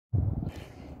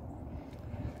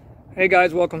Hey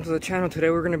guys, welcome to the channel. Today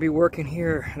we're going to be working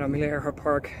here at Amelia Earhart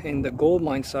Park in the gold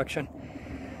mine section.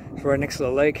 It's right next to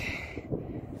the lake.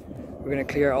 We're going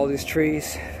to clear all these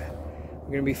trees. We're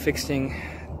going to be fixing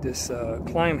this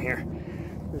climb here.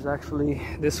 There's actually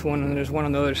this one and there's one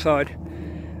on the other side.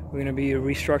 We're going to be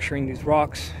restructuring these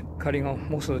rocks, cutting off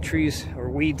most of the trees or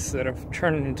weeds that have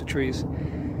turned into trees.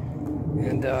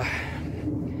 And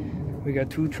we got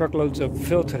 2 truckloads of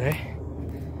fill today.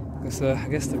 Because I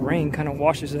guess the rain kind of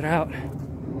washes it out.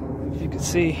 As you can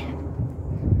see,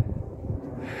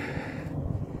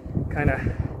 kind of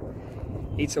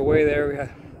eats away there.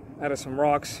 We added some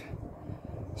rocks,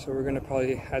 so we're gonna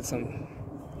probably add some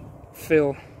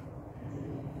fill.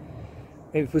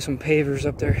 Maybe put some pavers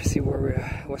up there. See where we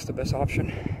what's the best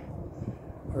option.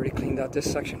 Already cleaned out this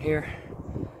section here.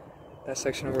 That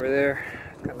section over there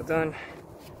is kind of done.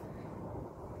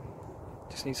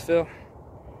 Just needs fill.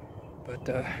 But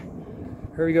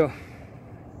here we go.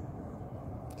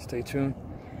 Stay tuned.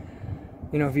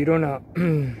 You know, if you don't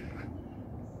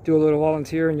do a little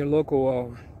volunteer in your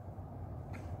local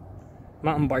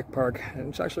mountain bike park,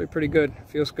 it's actually pretty good.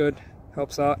 Feels good,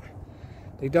 helps out.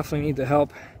 They definitely need the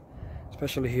help,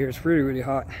 especially here. It's really, really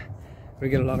hot. We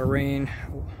get a lot of rain.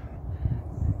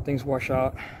 Things wash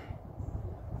out.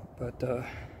 But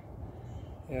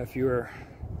yeah, if you're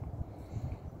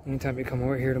anytime you come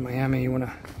over here to Miami, you want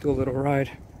to do a little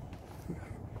ride.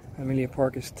 Amelia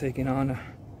Park is taking on a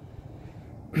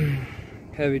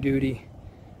heavy duty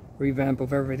revamp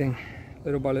of everything,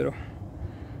 little by little.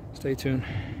 Stay tuned.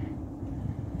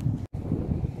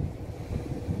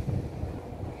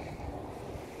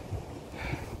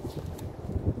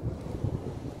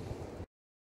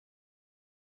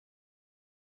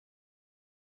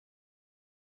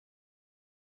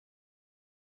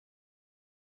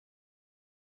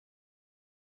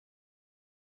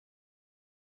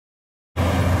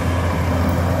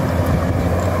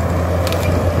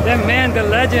 That man, the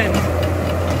legend. Look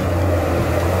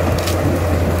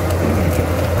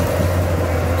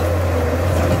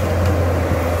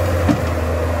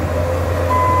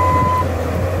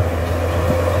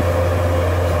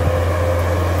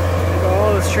at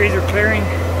all those trees are clearing.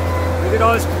 Look at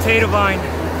all this potato vine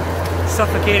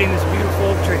suffocating this beautiful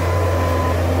oak tree.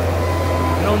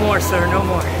 No more, sir, no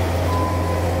more.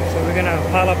 So we're gonna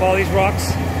pile up all these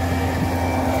rocks.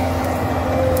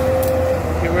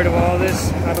 Get rid of all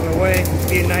this out of the way.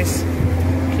 Be a nice,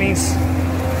 clean.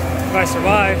 If I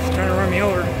survive, trying to run me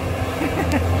over.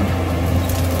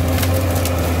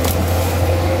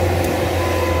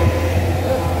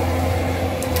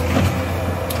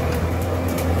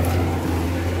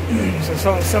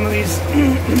 So some of these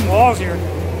walls here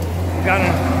have gotten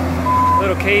a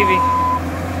little cavey.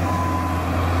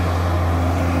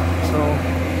 So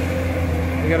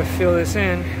we got to fill this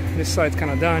in. This side's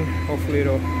kind of done. Hopefully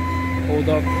it'll hold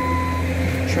up,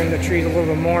 trim the trees a little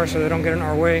bit more so they don't get in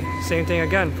our way. Same thing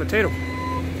again, potato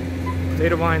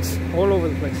vines all over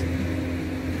the place.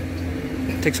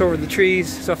 Takes over the trees,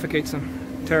 suffocates them.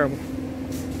 Terrible.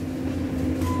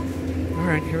 All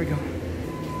right, here we go.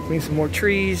 Clean some more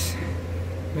trees,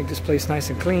 make this place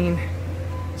nice and clean.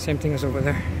 Same thing as over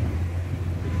there.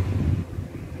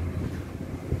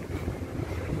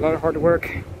 A lot of hard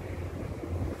work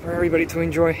for everybody to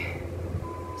enjoy.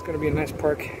 It's gonna be a nice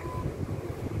park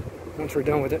once we're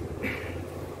done with it.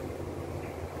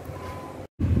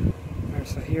 Alright,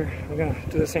 so here I'm gonna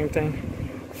do the same thing.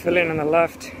 Fill in on the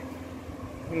left,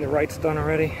 and the right's done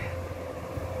already.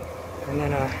 And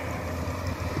then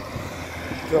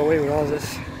do away with all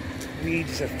this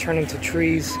weeds that turn into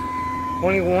trees.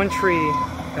 Only one tree,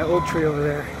 that oak tree over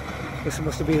there, is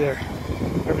supposed to be there.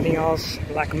 Everything else,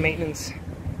 lack of maintenance.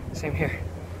 Same here.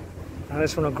 Now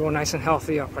this one will grow nice and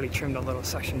healthy. I'll probably trim the little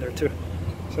section there too,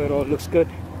 so it all looks good.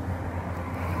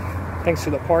 Thanks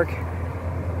to the park,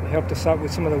 they helped us out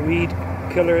with some of the weed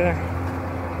killer there.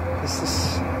 This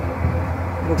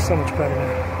looks so much better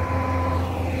now.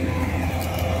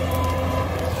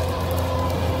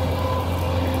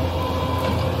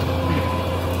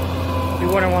 If you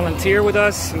want to volunteer with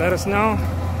us, let us know.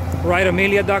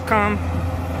 WriteAmelia.com.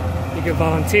 You can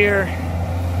volunteer,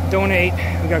 donate.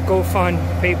 We got GoFund,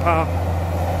 PayPal.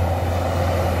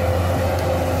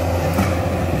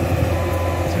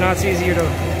 So now it's easier to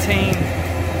obtain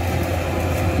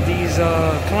these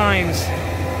climbs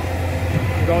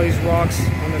with all these rocks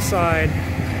on the side.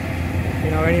 You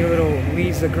know, any little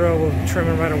weeds that grow, we'll trim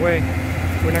them right away.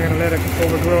 We're not going to let it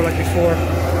overgrow like before.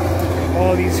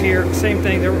 All these here, same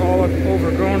thing, they were all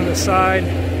overgrown on the side.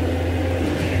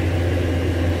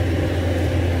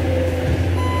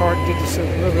 Park did just a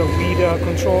little bit of weed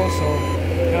control, so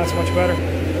that's much better.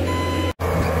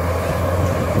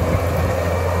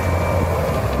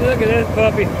 Look at this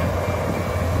puppy.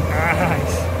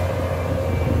 Nice.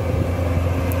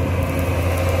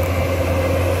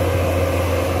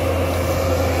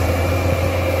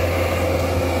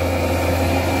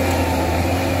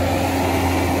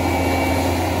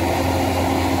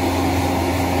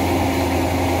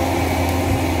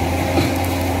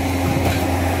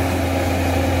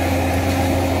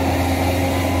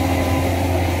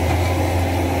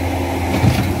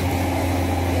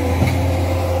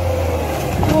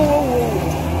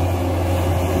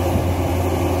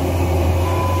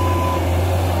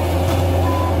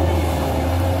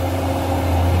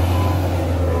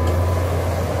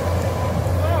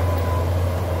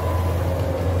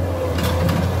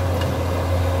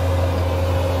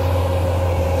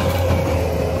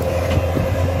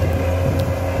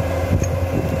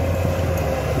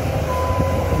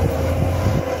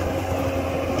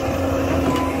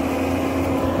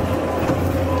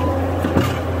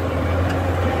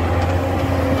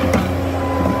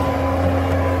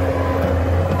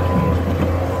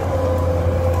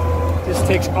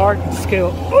 Takes art and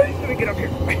skill. Oh, let me get up here.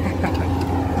 Look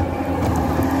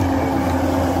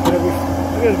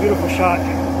at this beautiful shot.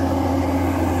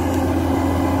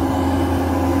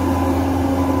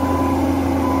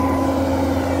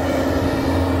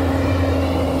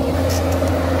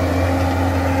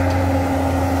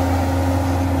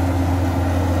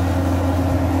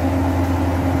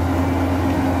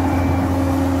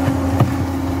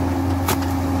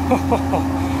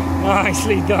 Oh,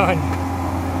 nicely done.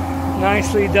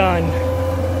 Nicely done.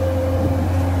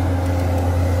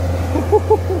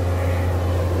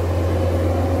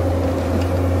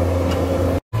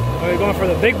 Oh, you're going for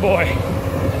the big boy.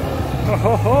 Ho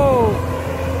ho ho.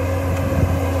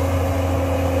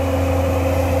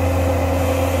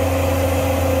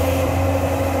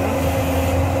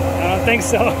 I don't think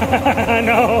so.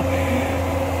 No.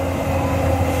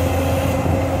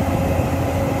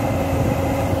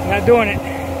 Not doing it.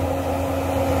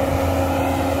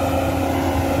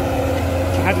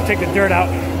 I have to take the dirt out.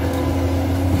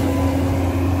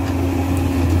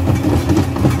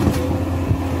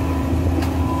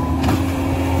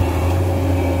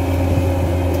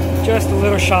 Just a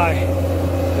little shy.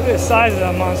 Look at the size of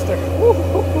that monster.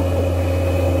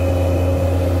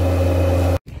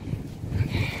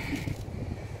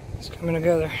 It's coming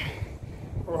together.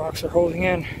 The rocks are holding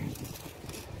in.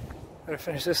 Gotta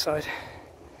finish this side.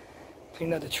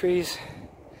 Clean out the trees.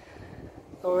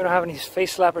 Oh, we don't have any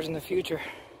face slappers in the future.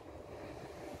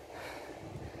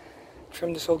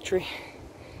 Trim this oak tree.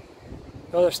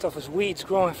 The other stuff was weeds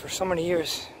growing for so many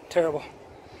years. Terrible.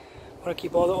 I want to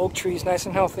keep all the oak trees nice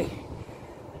and healthy,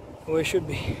 the way it should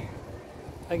be.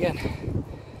 Again,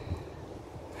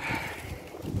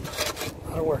 a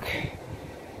lot of work.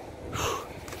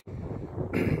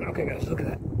 Okay guys, look at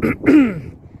that.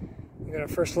 We got our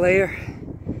first layer.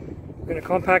 We're going to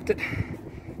compact it.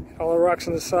 All the rocks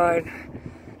on the side.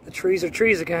 The trees are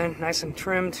trees again, nice and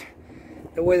trimmed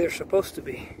the way they're supposed to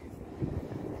be.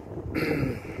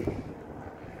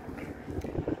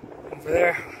 Over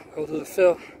there, we'll do the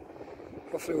fill.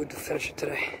 Hopefully we'll finish it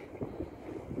today.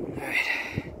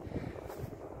 Alright.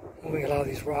 Moving a lot of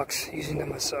these rocks, using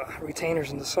them as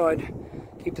retainers on the side.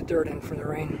 Keep the dirt in for the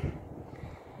rain.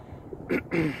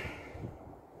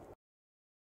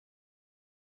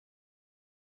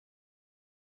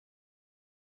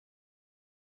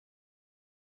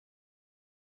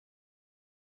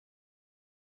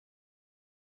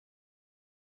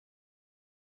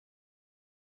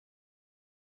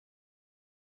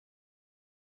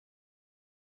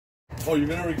 Oh, you're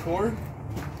gonna record?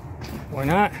 Why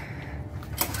not?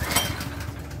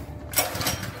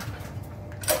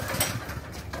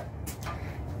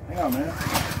 Hang on, man.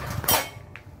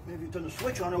 Maybe you turn the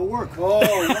switch on, it'll work. Oh,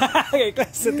 ¿Qué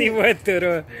clase de tipo este,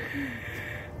 bro?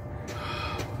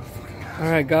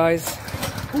 Alright, guys.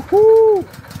 Woohoo!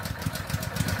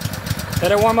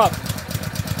 Let it warm up.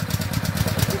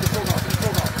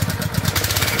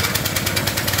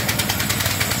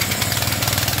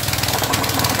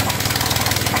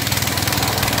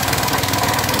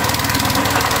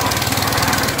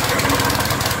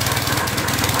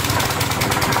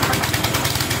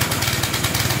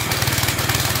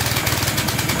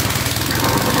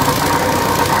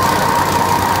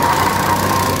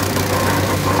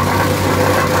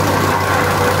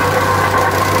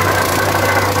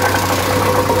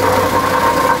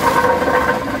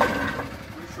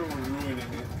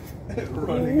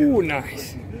 Ooh,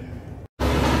 nice.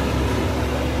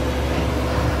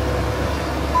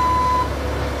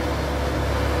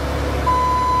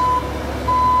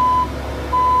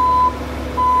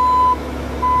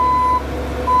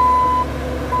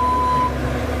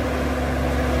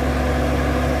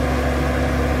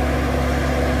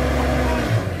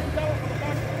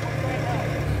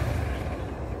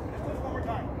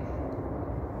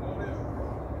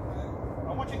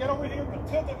 over here, but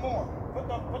tilt it more. Put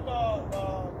the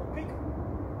peak a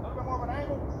little bit more of an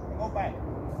angle and go back.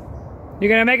 You're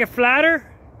gonna make it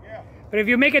flatter? Yeah. But if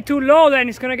you make it too low, then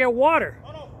it's gonna get water.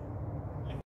 No, no.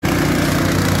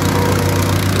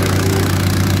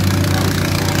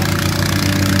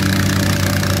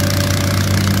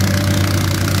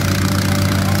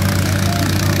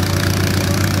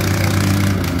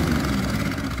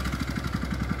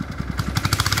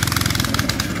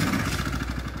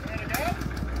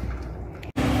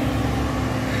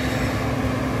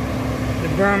 The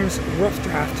berm's rough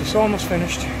draft is almost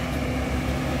finished.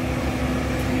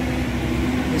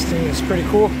 This thing is pretty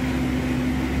cool.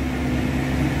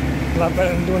 A lot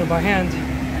better than doing it by hand.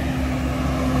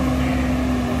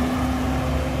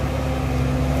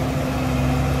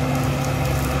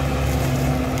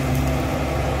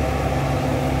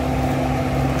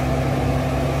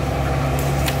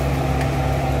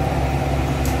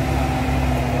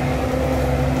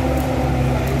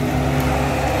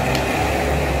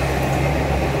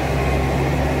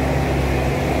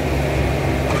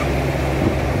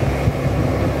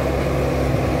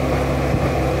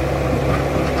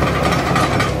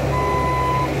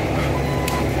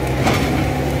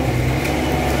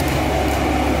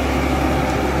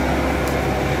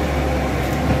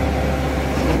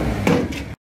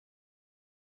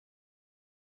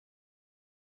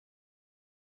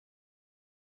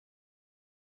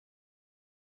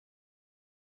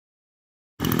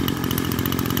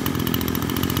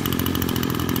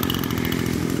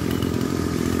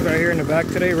 Right here in the back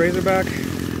today, Razorback,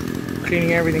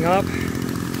 cleaning everything up.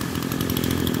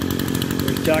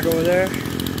 There's Jack over there,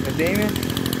 and Damien.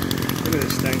 Look at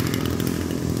this thing.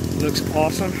 It looks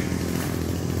awesome.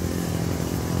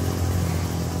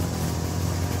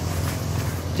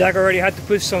 Jack already had to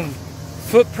put some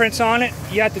footprints on it.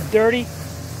 You have to dirty it.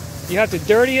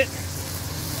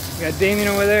 We got Damien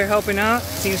over there helping out.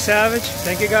 Team Savage.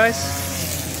 Thank you guys.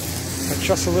 I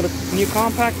trust a little new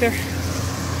compactor.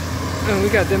 And we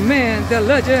got the man, the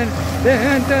legend, the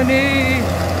Anthony.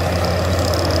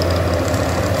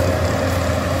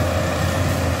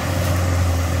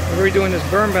 We're redoing this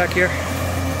berm back here.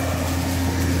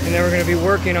 And then we're going to be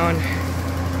working on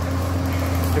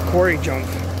the quarry jump.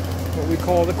 What we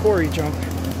call the quarry jump.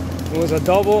 It was a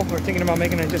double. We're thinking about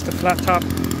making it just a flat top.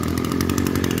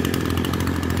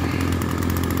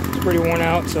 It's pretty worn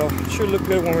out, so it should look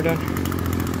good when we're done.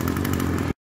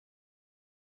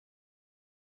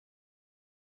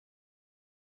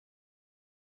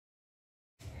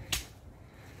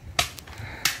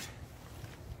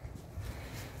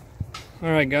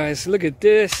 Alright guys, look at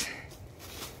this.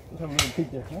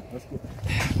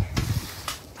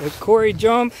 The quarry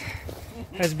jump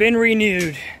has been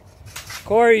renewed.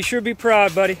 Corey, you should be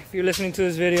proud, buddy, if you're listening to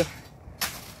this video.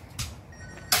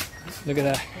 Look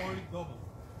at that.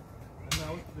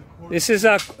 This is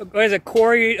a, what is it,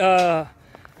 quarry,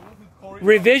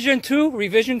 revision 2?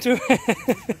 Revision 2?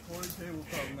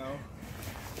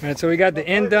 Alright, so we got the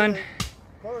end done.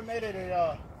 Corey made it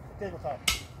a tabletop.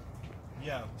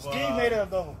 Yeah, but, Steve made it a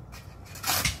double.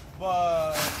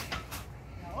 But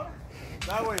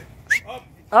that way,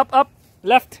 Up,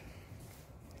 left.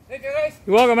 Thank you guys.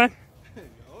 You're welcome, man.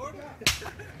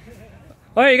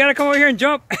 Oh, you gotta come over here and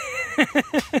jump. Look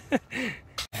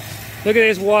at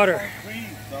this water.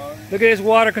 Look at this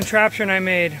water contraption I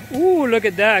made. Ooh, look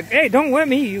at that. Hey, don't wet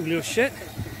me, you little shit.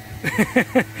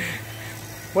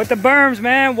 What the berms,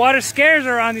 man. Water scares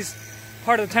around this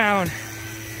part of the town.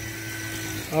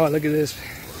 Oh, look at this.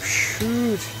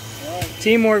 Shoot.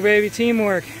 Teamwork, baby,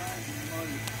 teamwork.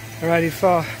 Alright, if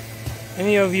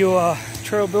any of you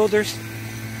trail builders,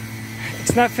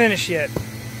 it's not finished yet.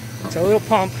 It's a little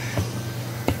pump.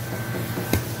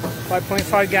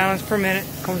 5.5 gallons per minute.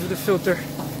 Comes with a filter.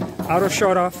 Auto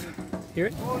shut off. Hear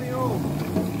it?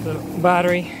 The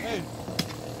battery. hey,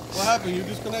 what happened? You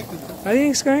disconnected? I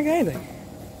didn't disconnect anything.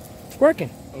 It's working.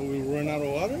 Oh, we ran out of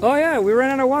water? Oh yeah, we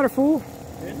ran out of water, fool.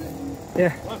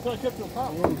 Yeah.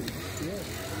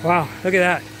 Wow, look at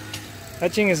that.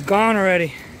 That thing is gone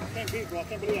already.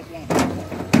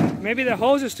 Maybe the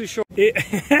hose is too short.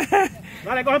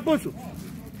 Vale, coge el pulso.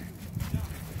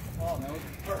 Oh, that was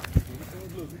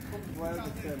perfect. Look, it comes right at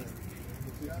the center.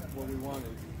 This is what we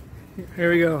wanted.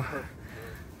 Here we go.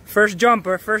 First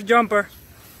jumper, first jumper.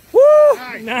 Woo!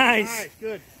 Nice. Nice,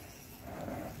 good.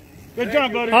 Good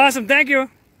job, buddy. Awesome, thank you.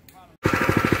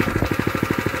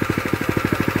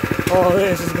 Oh,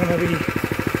 this is gonna be.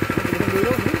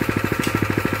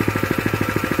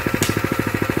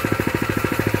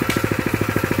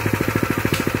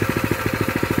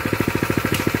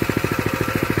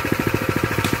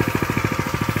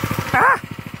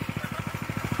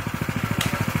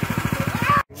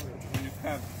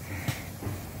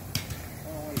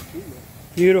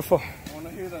 Beautiful. I want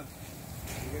to hear that.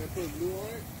 You're going to put blue on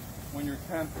it when you're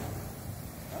camping.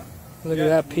 Huh? Look at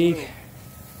that peak. Blue.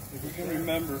 If you can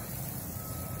remember.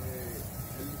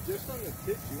 Just on the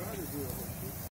tips, you have to do it.